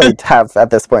 I definitely have at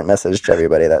this point messaged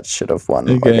everybody that should have won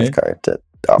a gift card to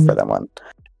offer them one.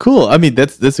 Cool. I mean,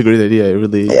 that's a great idea. I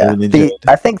really enjoyed it.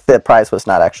 I think the prize was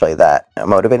not actually that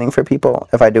motivating for people.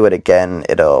 If I do it again,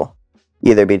 it'll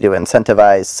either be to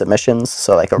incentivize submissions,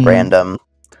 so like a random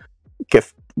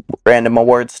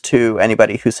awards to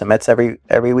anybody who submits every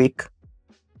week,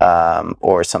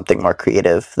 or something more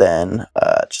creative than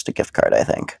just a gift card, I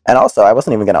think. And also, I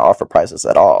wasn't even going to offer prizes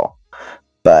at all.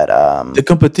 But the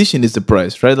competition is the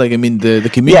prize, right? Like, I mean, the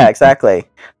community. Yeah, exactly.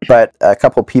 But a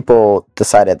couple people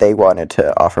decided they wanted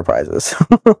to offer prizes.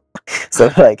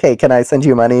 So like, hey, can I send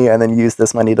you money and then use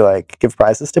this money to like give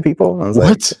prizes to people? And I was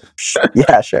what? Like,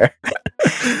 yeah, sure.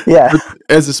 Yeah. But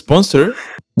as a sponsor?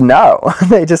 No,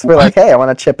 they just were like, hey, I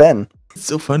want to chip in. It's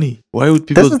so funny. Why would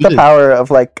people? This is the power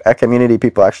of like a community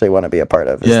people actually want to be a part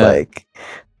of. It's like.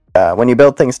 When you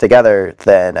build things together,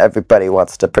 then everybody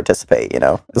wants to participate,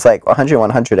 It's like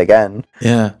 100 again.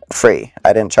 Yeah. Free.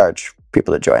 I didn't charge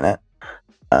people to join it.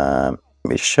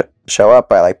 We show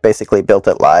up. I like basically built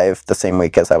it live the same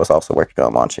week as I was also working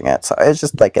on launching it. So it's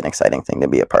just like an exciting thing to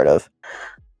be a part of.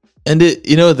 And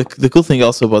the cool thing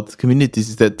also about the communities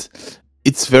is that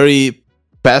it's very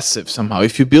passive somehow.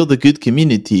 If you build a good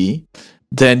community,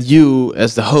 then you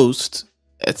as the host,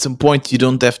 at some point you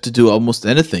don't have to do almost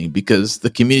anything because the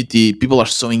community, people are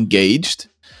so engaged.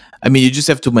 I mean, you just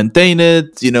have to maintain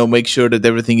it, make sure that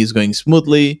everything is going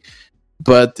smoothly.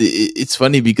 But it's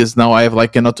funny because now I have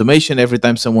like an automation every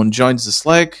time someone joins the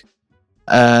Slack.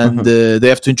 and they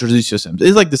have to introduce yourself.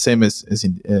 It's like the same as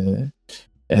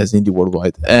Indie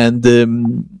Worldwide. And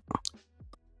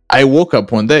I woke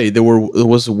up one day. There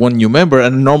was one new member,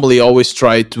 and normally I always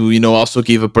try to also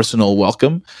give a personal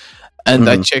welcome. And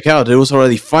I check out. There was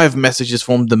already 5 messages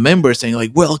from the members saying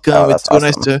like, "Welcome, it's so awesome.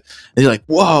 nice to." And you're like,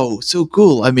 "Wow, so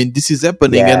cool!" I mean, this is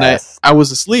happening, Yes. and I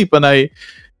was asleep, and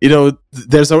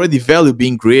there's already value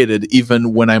being created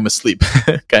even when I'm asleep,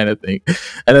 kind of thing.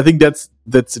 And I think that's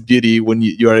the beauty when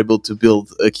you are able to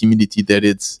build a community that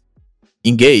it's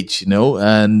engaged,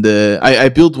 And I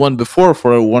built one before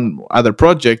for one other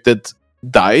project that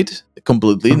died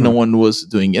completely. No one was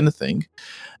doing anything.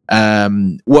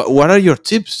 What are your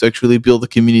tips to actually build a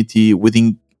community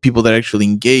within people that actually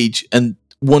engage and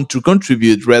want to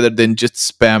contribute rather than just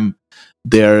spam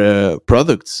their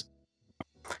products?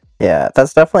 Yeah,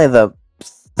 that's definitely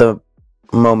the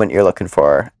moment you're looking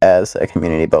for as a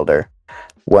community builder,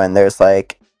 when there's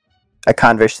like a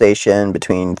conversation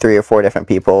between 3 or 4 different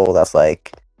people that's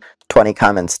like 20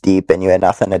 comments deep and you had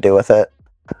nothing to do with it.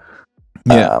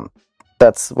 Yeah.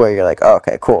 That's where you're like, oh,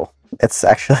 okay, cool, it's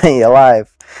actually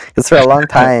alive. Because for a long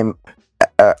time,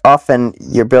 often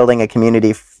you're building a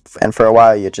community and for a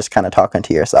while you're just kind of talking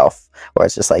to yourself, or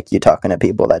it's just like you talking to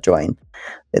people that join.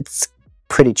 It's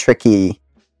pretty tricky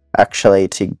actually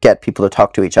to get people to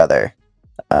talk to each other.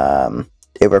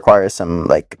 It requires some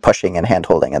like pushing and hand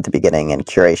holding at the beginning, and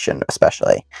curation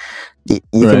especially. You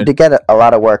can get a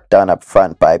lot of work done up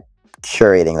front by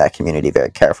curating that community very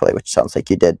carefully, which sounds like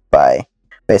you did by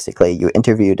basically you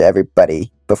interviewed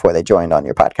everybody before they joined on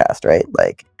your podcast, right?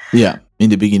 Like, yeah, in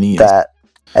the beginning, that,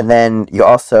 yes. And then you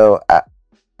also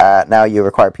now you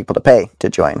require people to pay to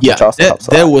join, yeah, which also helps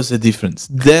a lot. That was a difference.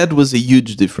 That was a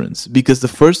huge difference, because the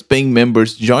first paying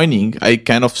members joining, I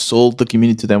kind of sold the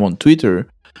community to them on Twitter,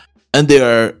 and they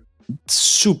are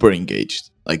super engaged,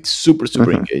 like super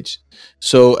engaged.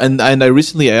 So, and I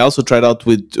recently I also tried out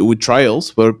with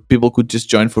trials where people could just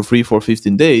join for free for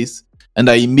 15 days, and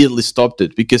I immediately stopped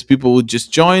it because people would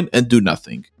just join and do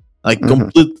nothing, like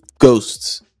complete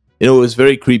ghosts. It was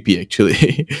very creepy,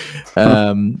 actually.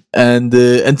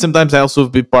 And sometimes I also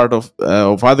be part of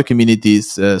other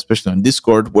communities, especially on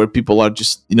Discord, where people are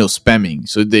just spamming.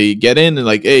 So they get in and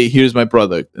like, hey, here's my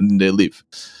product, and they leave.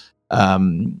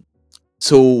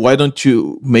 So why don't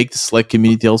you make the Slack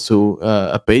community also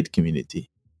a paid community?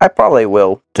 I probably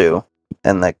will do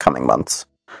in the coming months.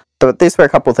 But these were a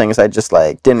couple things I just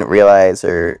like didn't realize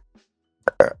or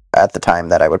at the time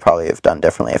that I would probably have done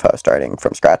differently if I was starting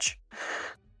from scratch.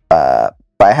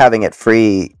 By having it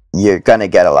free, you're gonna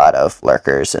get a lot of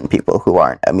lurkers and people who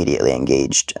aren't immediately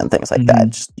engaged and things like that.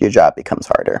 Just, your job becomes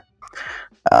harder.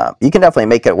 You can definitely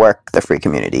make it work, the free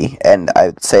community, and I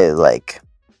would say like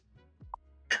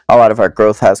a lot of our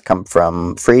growth has come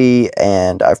from free,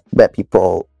 and I've met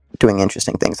people doing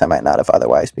interesting things I might not have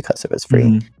otherwise because it was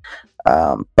free.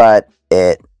 But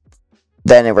it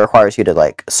requires you to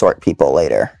like sort people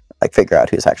later, like figure out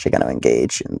who's actually going to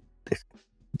engage. And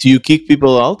do you kick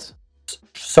people out?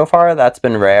 So far, that's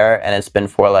been rare, and it's been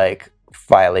for like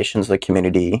violations of the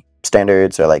community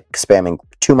standards or like spamming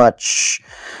too much.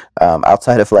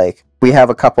 Outside of like, we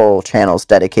have a couple channels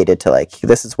dedicated to like,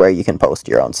 this is where you can post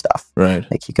your own stuff. Right.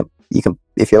 Like you can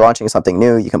if you're launching something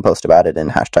new, you can post about it in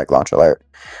 #launch_alert.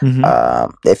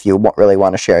 If you really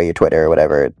want to share your Twitter or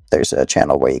whatever, there's a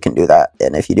channel where you can do that.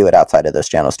 And if you do it outside of those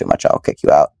channels too much, I'll kick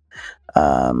you out.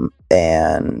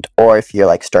 Or if you're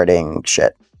like starting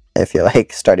shit, if you're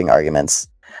like starting arguments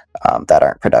that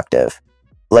aren't productive,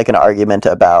 like an argument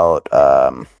about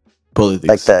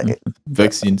politics, like the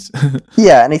vaccines.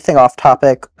 Yeah, anything off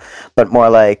topic, but more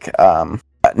like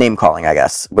name calling, I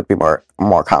guess, would be more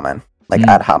common, like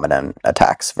ad hominem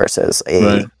attacks versus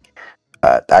a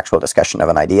actual discussion of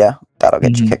an idea. That'll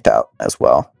get you kicked out as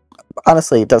well.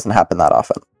 Honestly, it doesn't happen that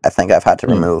often. I think I've had to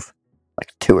remove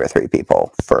like 2 or 3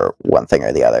 people for one thing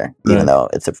or the other, even though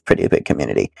it's a pretty big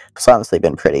community. It's honestly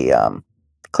been pretty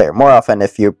clear. More often,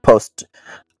 if you post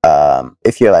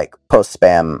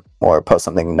spam or post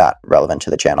something not relevant to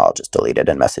the channel, I'll just delete it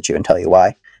and message you and tell you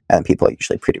why. And people are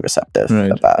usually pretty receptive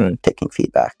about taking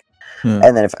feedback.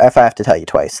 And then if I have to tell you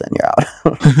twice, then you're out,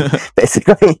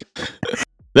 basically.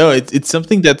 No, it's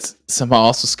something that somehow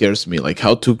also scares me, like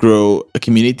how to grow a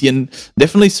community. And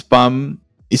definitely spam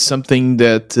is something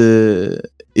that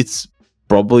it's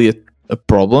probably a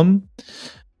problem.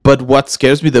 But what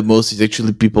scares me the most is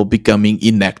actually people becoming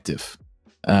inactive.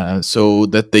 So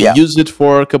that they use it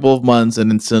for a couple of months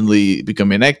and then suddenly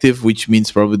become inactive, which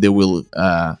means probably they will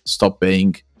stop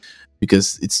paying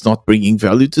because it's not bringing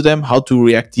value to them. How to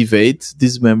reactivate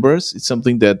these members, it's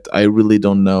something that I really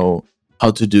don't know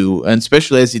how to do, and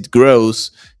especially as it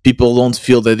grows, people don't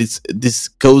feel that it's this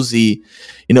cozy,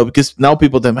 because now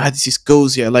people then, this is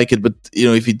cozy, I like it, but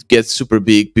if it gets super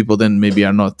big, people then maybe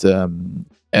are not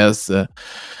as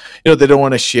they don't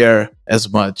want to share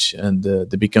as much, and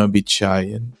they become a bit shy,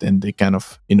 and then they kind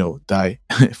of die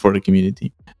for the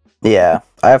community. Yeah,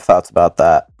 I have thoughts about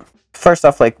that. First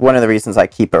off, like, one of the reasons I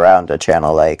keep around a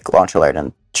channel like Launch Alert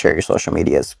and Share Your Social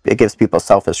Media is it gives people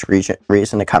selfish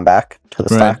reason to come back to the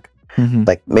Slack. Mm-hmm.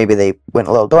 Like, maybe they went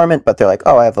a little dormant, but they're like,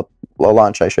 oh, I have a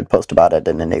launch, I should post about it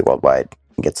in Indie Worldwide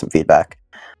and get some feedback.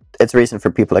 It's a reason for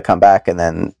people to come back, and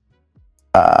then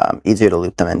easier to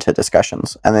loop them into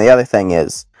discussions. And then the other thing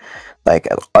is, like,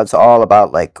 it's all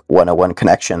about like one-on-one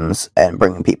connections and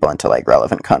bringing people into like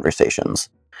relevant conversations.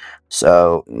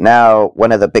 So now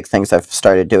one of the big things I've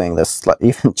started doing this,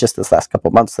 even just this last couple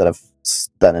of months, that have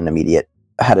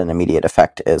had an immediate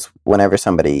effect is whenever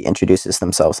somebody introduces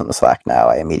themselves in the Slack now,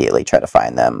 I immediately try to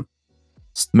find them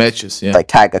matches, like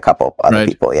tag a couple other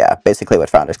people. Yeah, basically what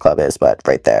Founders Club is, but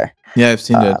right there. Yeah, I've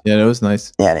seen that. Yeah, that was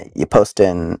nice. Yeah, you post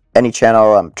in any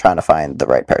channel. I'm trying to find the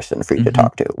right person for you to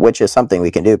talk to, which is something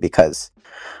we can do because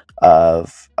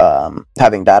of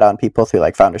having data on people through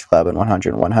like Founders Club and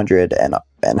 100 and 100,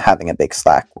 and having a big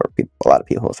Slack where a lot of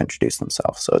people have introduced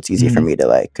themselves. So it's easy for me to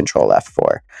like control F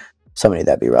for somebody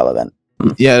that'd be relevant.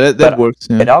 Yeah, that works.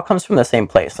 Yeah. It all comes from the same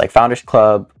place. Like Founders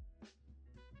Club,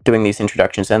 doing these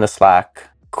introductions in the Slack,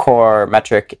 core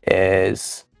metric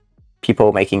is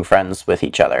people making friends with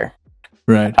each other.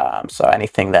 Right. So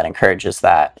anything that encourages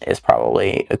that is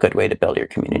probably a good way to build your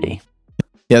community.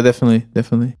 Yeah,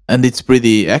 definitely. And it's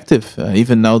pretty active.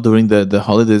 Even now during the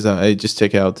holidays, I just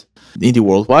check out Indie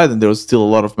Worldwide, and there was still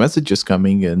a lot of messages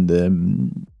coming. And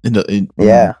in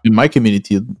my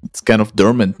community, it's kind of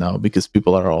dormant now because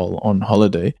people are all on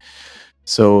holiday.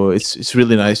 So it's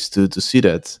really nice to see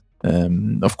that.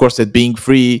 Of course, that being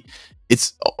free,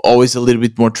 it's always a little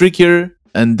bit more trickier,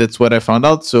 and that's what I found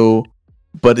out. So,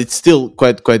 but it's still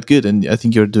quite good, and I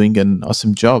think you're doing an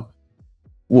awesome job.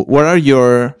 What are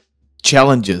your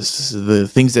challenges, the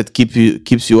things that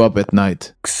keeps you up at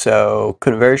night? So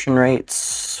conversion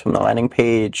rates from the landing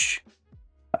page,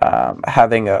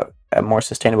 having a more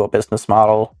sustainable business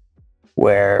model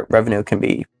where revenue can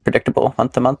be predictable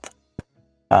month to month,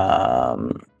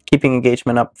 keeping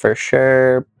engagement up for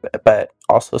sure, but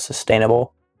also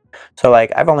sustainable. So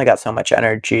like I've only got so much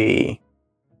energy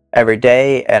every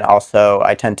day, and also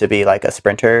I tend to be like a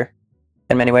sprinter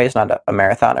in many ways, not a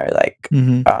marathoner. Like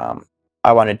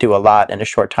I want to do a lot in a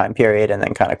short time period and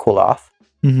then kind of cool off.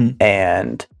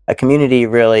 And a community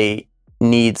really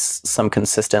needs some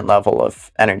consistent level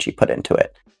of energy put into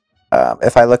it.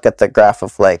 If I look at the graph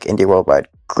of like Indie Worldwide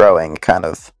growing, kind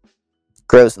of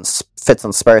grows and fits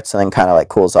in spurts and then kind of like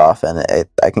cools off, and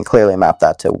I can clearly map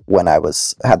that to when I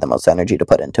had the most energy to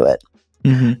put into it.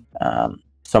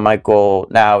 So my goal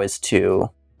now is to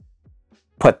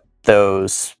put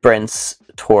those sprints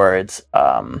towards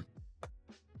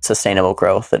sustainable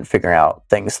growth and figuring out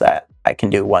things that I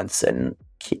can do once and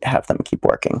have them keep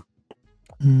working.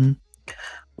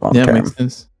 Long term. Makes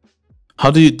sense.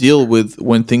 How do you deal with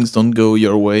when things don't go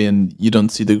your way and you don't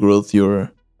see the growth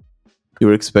you're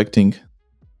expecting?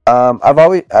 I've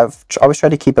always tried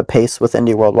to keep a pace with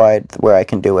Indie Worldwide where I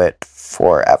can do it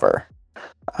forever.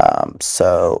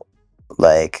 So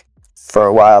like for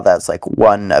a while that's like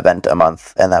one event a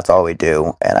month and that's all we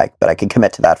do, but I can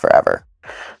commit to that forever.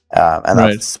 And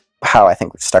that's how I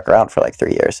think we've stuck around for like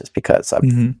 3 years, is because I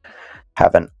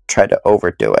haven't tried to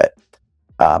overdo it.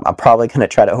 I'm probably going to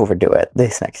try to overdo it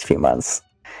these next few months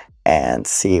and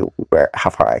see how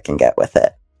far I can get with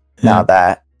it. Now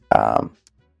that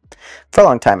for a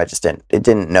long time it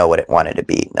didn't know what it wanted to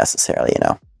be necessarily,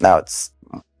 Now it's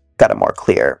got a more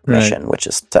clear mission, which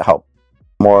is to help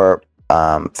more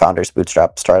founders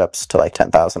bootstrap startups to like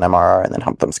 10,000 MRR and then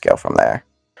help them scale from there.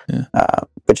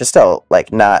 Which is still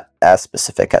like not as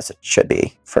specific as it should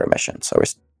be for a mission. So we're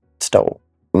still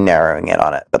narrowing in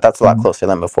on it, but that's a lot closer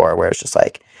than before, where it's just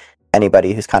like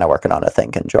anybody who's kind of working on a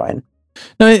thing can join.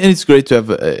 No, and it's great to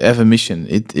have a mission.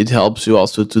 It helps you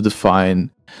also to define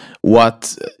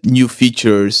what new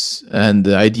features and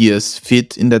ideas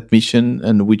fit in that mission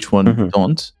and which one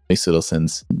don't. Makes a little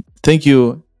sense. Thank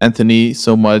you, Anthony,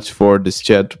 so much for this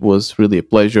chat. It was really a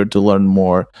pleasure to learn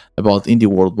more about Indie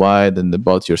Worldwide and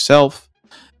about yourself.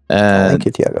 Thank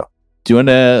you, Tiago. Do you want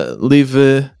to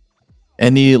leave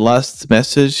any last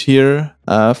message here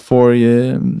for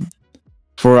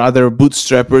other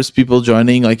bootstrappers, people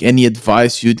joining? Like any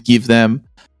advice you'd give them?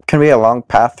 It can be a long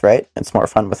path, right? It's more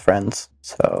fun with friends.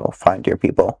 So find your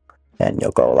people and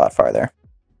you'll go a lot farther.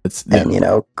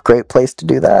 And great place to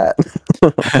do that.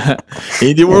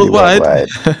 Indie Worldwide.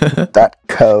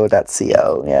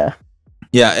 .co.co. Yeah.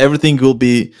 Yeah, everything will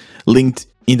be linked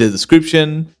in the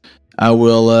description. I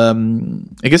will. I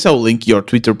guess I'll link your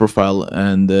Twitter profile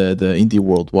and the Indie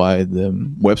Worldwide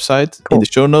website in the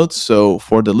show notes. So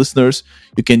for the listeners,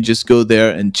 you can just go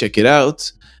there and check it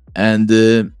out, and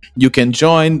you can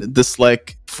join the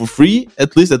Slack for free,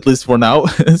 at least for now.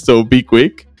 So be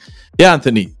quick. Yeah,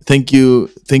 Anthony, thank you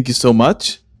so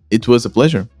much. It was a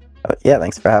pleasure. Yeah,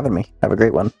 thanks for having me. Have a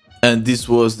great one. And this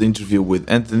was the interview with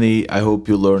Anthony. I hope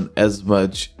you learned as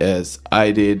much as I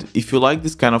did. If you like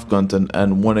this kind of content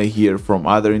and want to hear from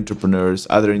other entrepreneurs,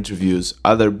 other interviews,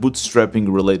 other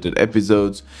bootstrapping related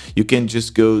episodes, you can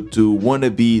just go to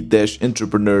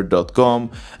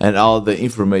wannabe-entrepreneur.com and all the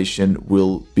information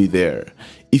will be there.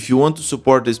 If you want to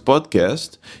support this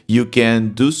podcast, you can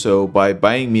do so by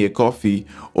buying me a coffee,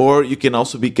 or you can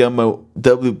also become a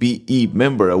WBE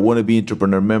member, a Wannabe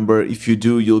Entrepreneur member. If you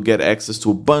do, you'll get access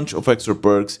to a bunch of extra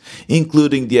perks,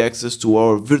 including the access to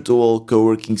our virtual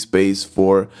co-working space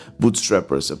for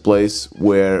bootstrappers, a place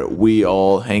where we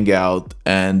all hang out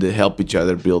and help each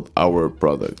other build our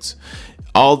products.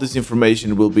 All this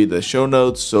information will be in the show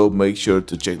notes, so make sure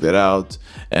to check that out.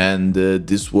 And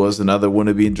this was another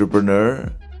Wannabe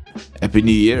Entrepreneur. Happy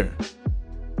New Year!